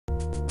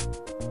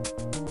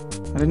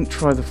I didn't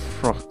try the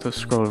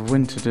Scroll of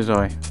Winter, did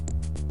I?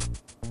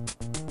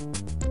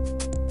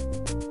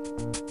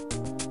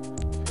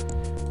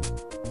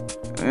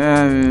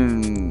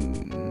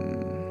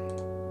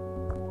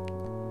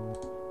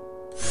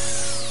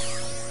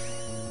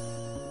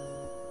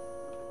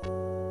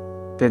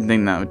 Didn't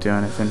think that would do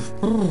anything.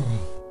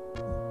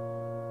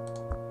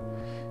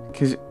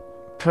 Because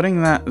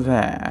putting that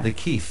there... The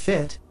key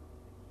fit,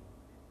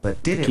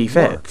 but did the it key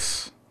work?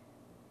 fits.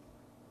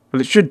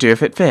 Well, it should do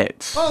if it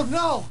fits. Oh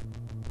no!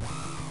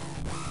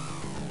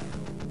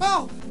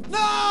 Oh no!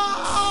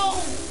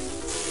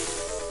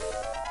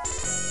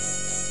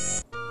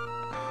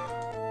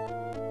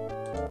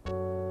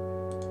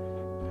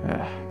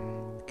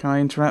 Can I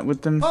interact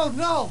with them? Oh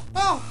no!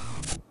 Oh!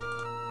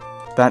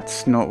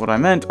 That's not what I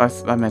meant.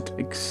 I meant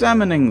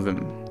examining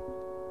them.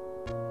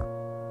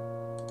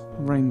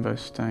 Rainbow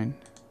stone.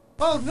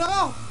 Oh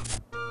no!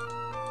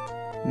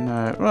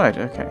 No. Right,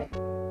 okay.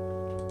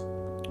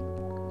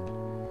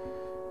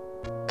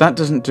 That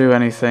doesn't do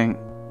anything.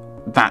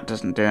 That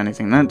doesn't do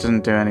anything. That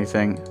doesn't do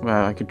anything.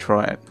 Well, I could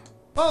try it.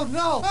 Oh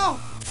no! Oh!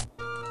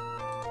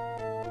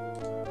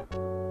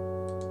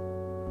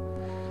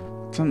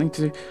 Something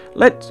to do.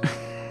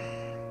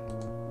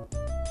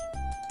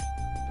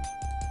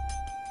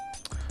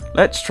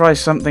 Let's try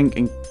something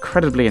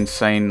incredibly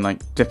insane, like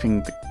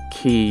dipping the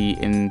key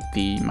in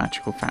the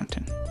magical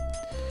fountain.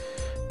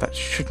 That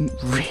shouldn't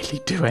really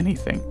do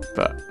anything,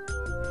 but...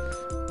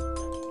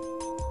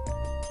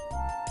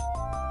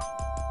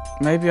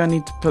 maybe I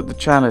need to put the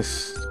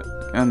chalice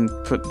and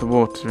put the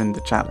water in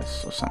the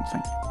chalice or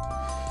something.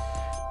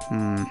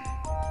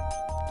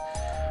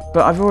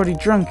 But I've already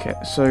drunk it,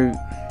 so...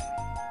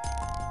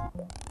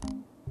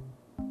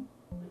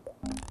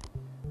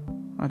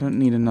 I don't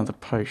need another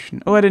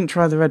potion. Oh, I didn't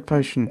try the red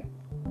potion.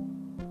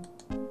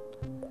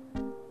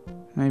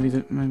 Maybe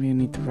I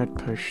need the red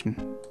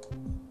potion.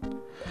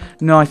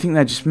 No, I think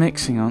they're just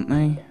mixing, aren't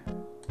they?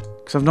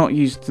 Because I've not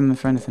used them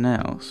for anything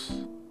else.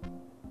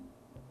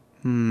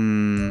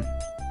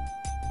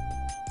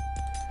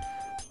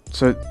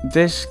 So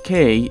this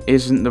key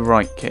isn't the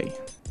right key.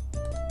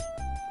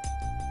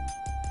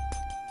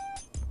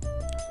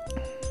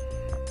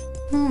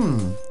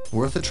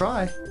 Worth a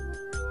try.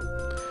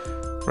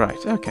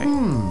 Right, okay.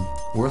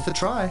 Worth a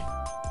try.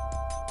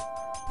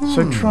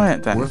 So try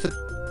it then. Worth it.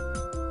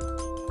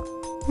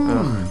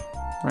 Ugh.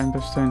 Rainbow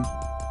stone.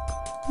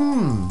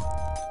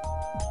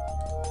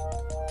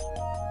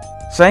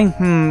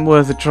 Saying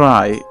worth a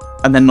try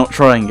and then not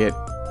trying it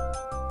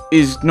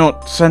is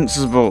not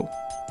sensible.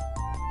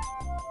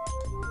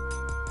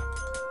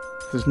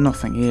 There's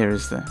nothing here,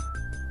 is there?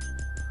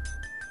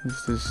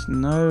 There's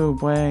no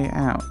way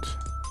out.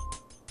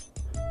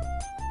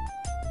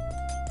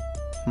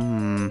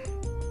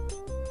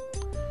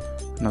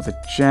 Another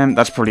gem.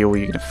 That's probably all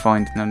you're going to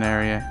find in that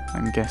area,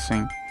 I'm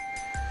guessing.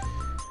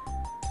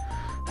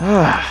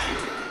 I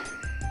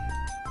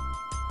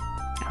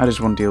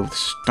just want to deal with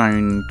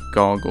stone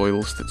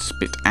gargoyles that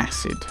spit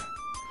acid.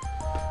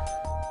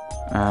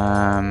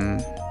 I'm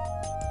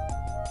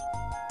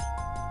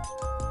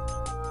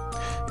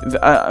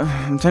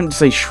tempted to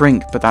say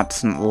shrink, but that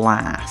doesn't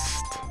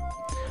last.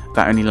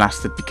 That only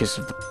lasted because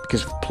of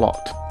the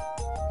plot.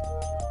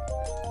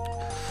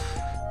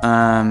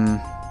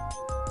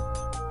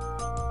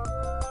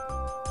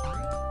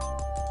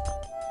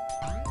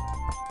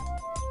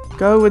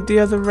 Go with the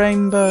other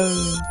rainbow.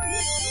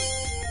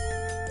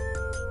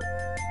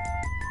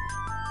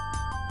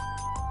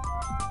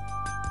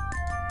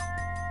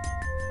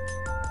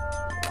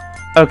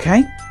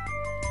 Okay.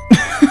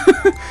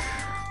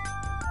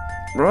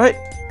 Right.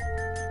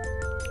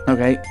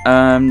 Okay,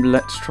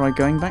 let's try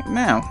going back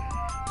now.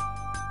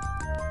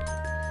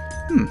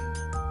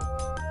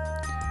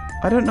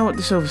 I don't know what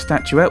the silver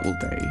statuette will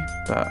do,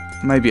 but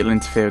maybe it'll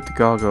interfere with the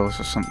gargoyles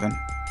or something.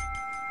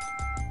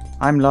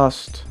 I'm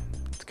lost.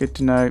 It's good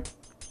to know.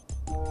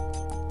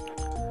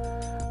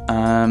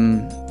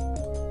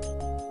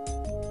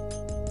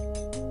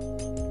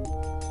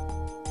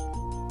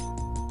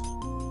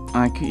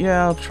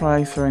 Yeah, I'll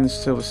try throwing the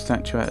silver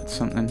statuette at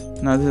something.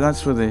 No,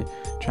 that's where the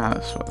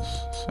chalice was,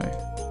 so...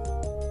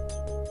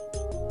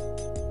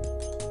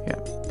 yeah.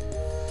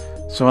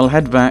 So I'll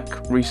head back,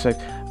 resave.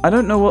 I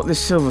don't know what this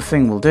silver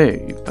thing will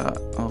do, but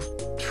I'll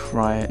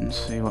try it and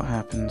see what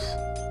happens.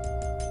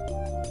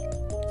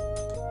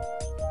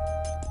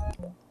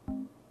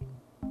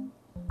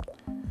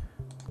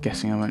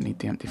 Guessing I won't need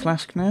the empty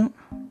flask now.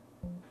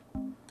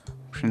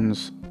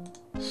 Options,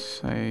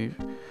 save.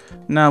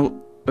 Now,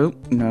 oh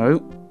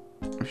no,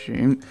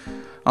 resume.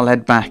 I'll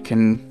head back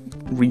and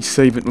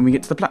resave it when we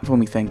get to the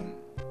platformy thing.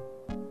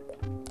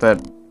 The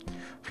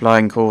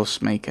flying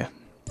course maker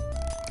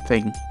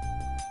thing.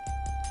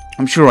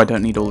 I'm sure I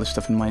don't need all this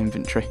stuff in my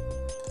inventory.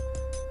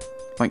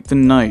 Like the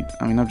note,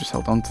 I mean, I've just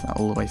held on to that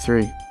all the way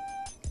through.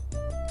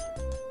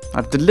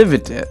 I've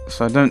delivered it,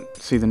 so I don't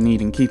see the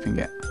need in keeping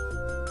it.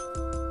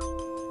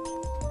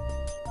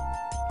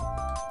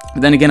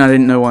 But then again, I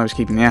didn't know why I was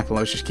keeping the apple,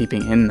 I was just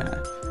keeping it in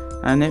there.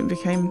 And it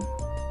became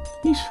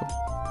useful.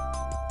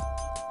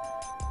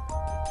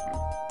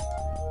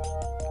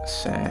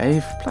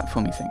 Save.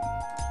 Platformy thing.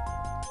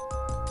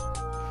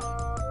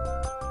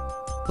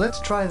 Let's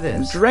try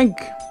this. Drink.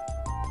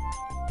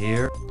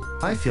 Here.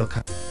 I feel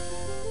kind.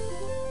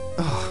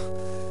 Oh,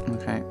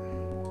 Okay.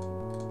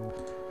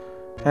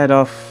 Head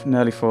off,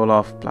 nearly fall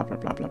off, blah blah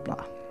blah blah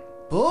blah.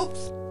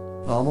 oops.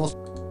 Almost.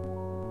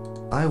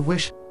 I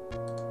wish.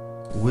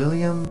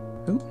 William.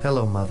 Who?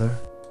 Hello, Mother.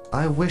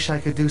 I wish I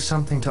could do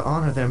something to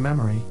honor their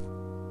memory.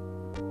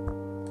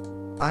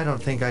 I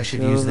don't think I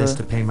should use this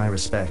to pay my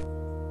respect.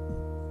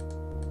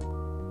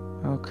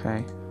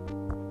 Okay.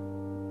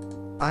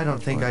 I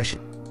don't think I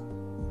should.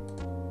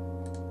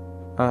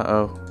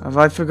 Uh-oh. Have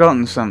I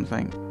forgotten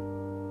something?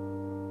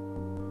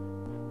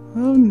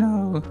 Oh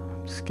no.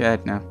 I'm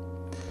scared now.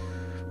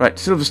 Right,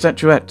 silver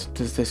statuette.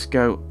 Does this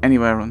go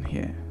anywhere on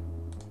here?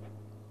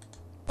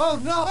 Oh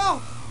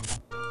no!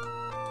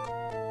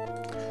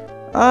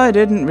 I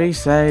didn't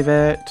resave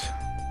it.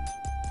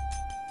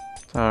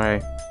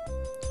 Sorry.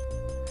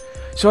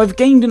 So I've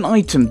gained an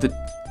item that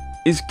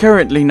is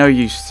currently no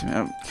use to me.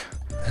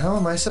 How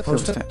am I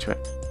supposed Silver to?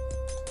 statuette.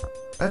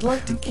 I'd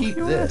like to keep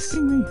You're this.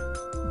 asking me.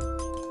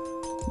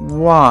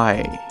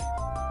 Why?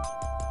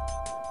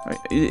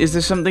 Is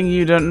there something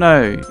you don't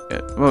know?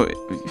 Well,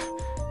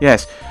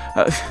 yes.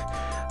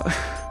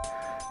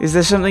 Is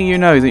there something you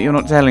know that you're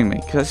not telling me?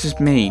 Because that's just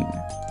mean.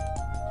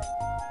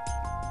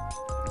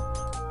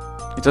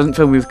 It doesn't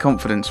fill me with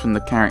confidence when the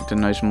character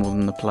knows more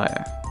than the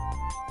player.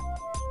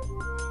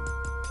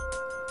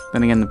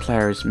 Then again, the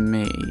player is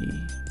me.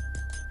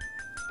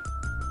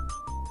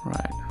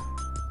 Right.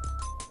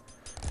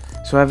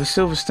 So I have a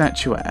silver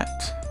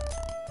statuette.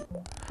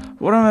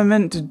 What am I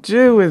meant to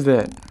do with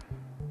it?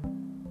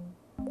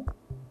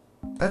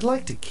 I'd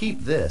like to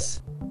keep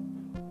this.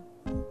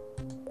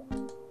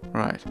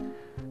 Right.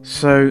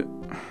 So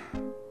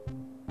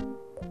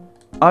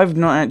I've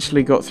not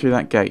actually got through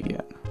that gate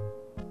yet.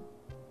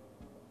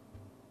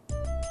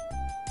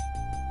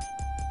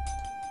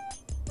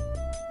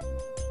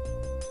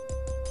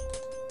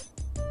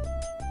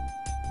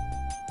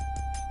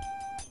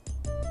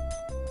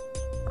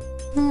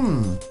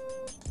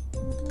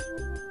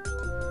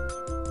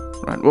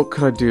 Right, what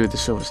could I do with the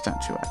silver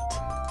statuette?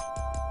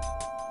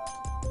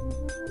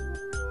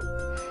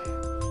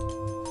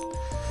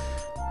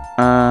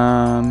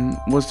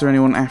 Was there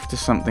anyone after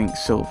something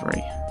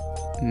silvery?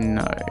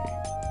 No.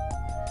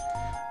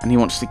 And he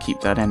wants to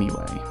keep that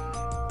anyway.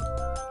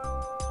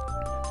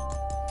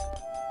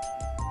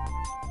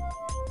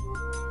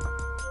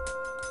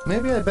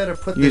 Maybe I better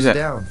put Use this it.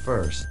 down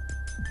first.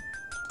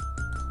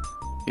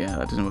 Yeah,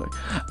 that doesn't work.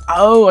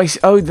 Oh,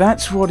 oh,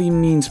 that's what he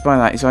means by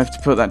that. Is I have to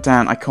put that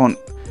down. I can't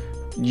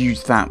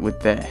use that with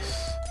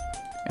this.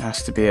 It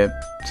has to be a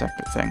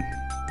separate thing.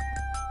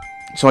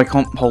 So I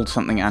can't hold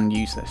something and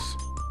use this.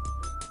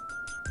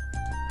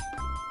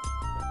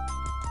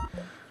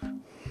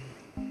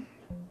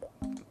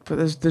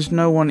 But there's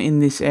no one in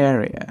this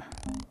area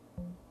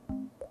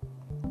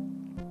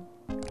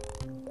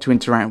to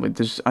interact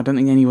with. I don't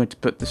think anywhere to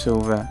put the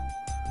silver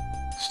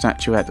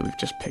statuette that we've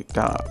just picked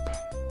up.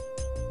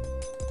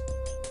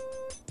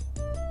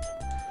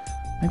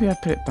 Maybe I'd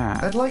put it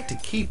back. I'd like to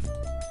keep.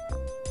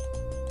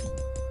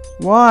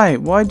 Why?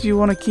 Why do you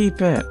want to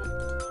keep it?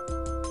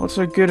 What's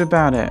so good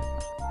about it?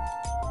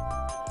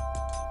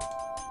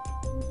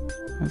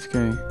 Let's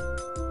go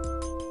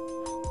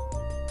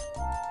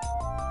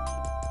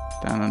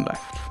down and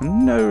left for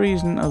no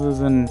reason other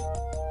than,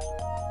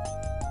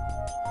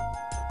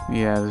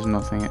 yeah, there's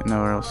nothing,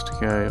 nowhere else to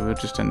go. We'll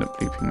just end up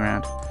looping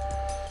around.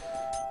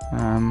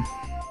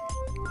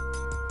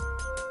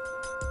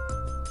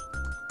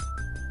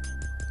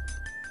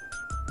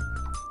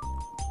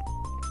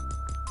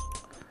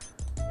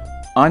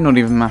 I'm not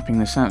even mapping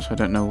this out, so I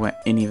don't know where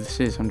any of this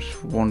is. I'm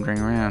just wandering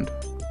around.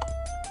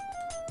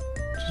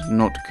 Just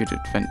not good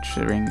at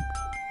venturing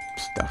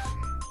stuff.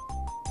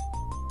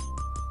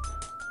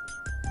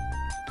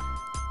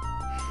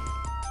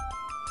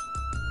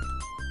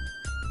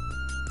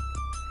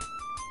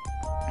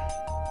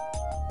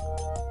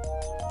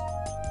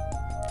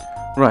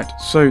 Right,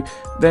 so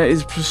there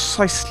is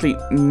precisely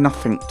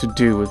nothing to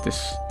do with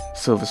this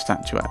silver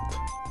statuette.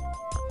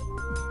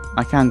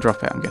 I can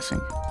drop it, I'm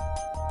guessing.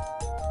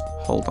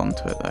 Hold on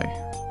to it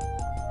though.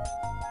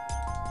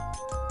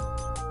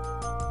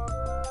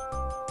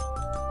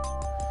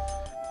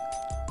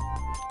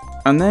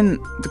 And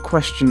then the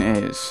question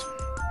is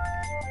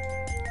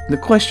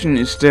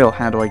still,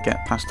 how do I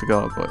get past the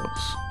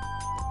gargoyles?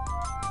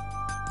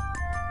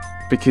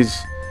 Because,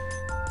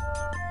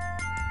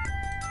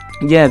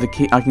 yeah, the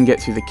key, I can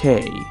get through the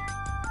key.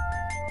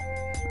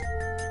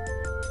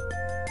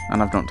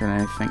 And I've not done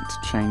anything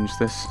to change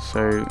this,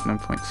 so no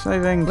point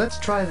saving. Let's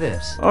try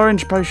this.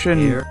 Orange potion.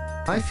 Here,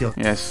 I feel.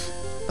 Yes,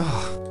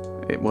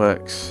 Oh, it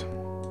works.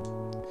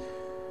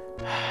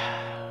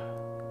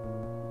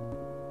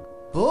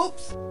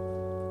 oops.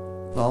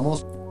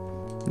 Almost.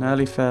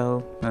 Nearly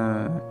fell.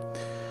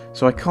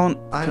 So I can't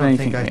I put don't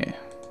anything think here.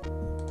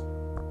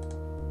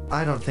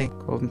 I don't think.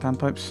 Golden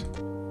panpipes.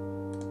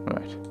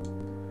 Right.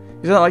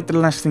 Is that like the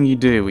last thing you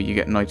do, where you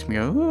get an item and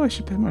you go, oh, I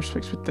should pay more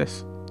respects with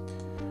this?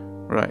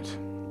 Right.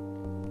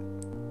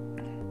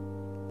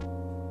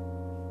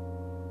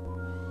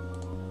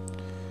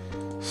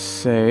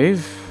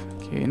 Save.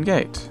 Key and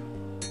gate.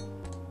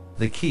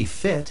 The key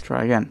fit,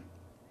 Try again.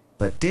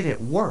 but did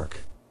it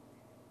work?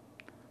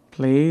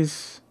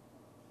 Please.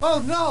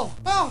 Oh no!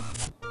 Oh!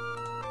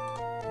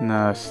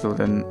 No, still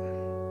didn't.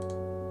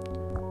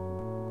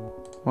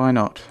 Why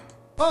not?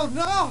 Oh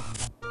no!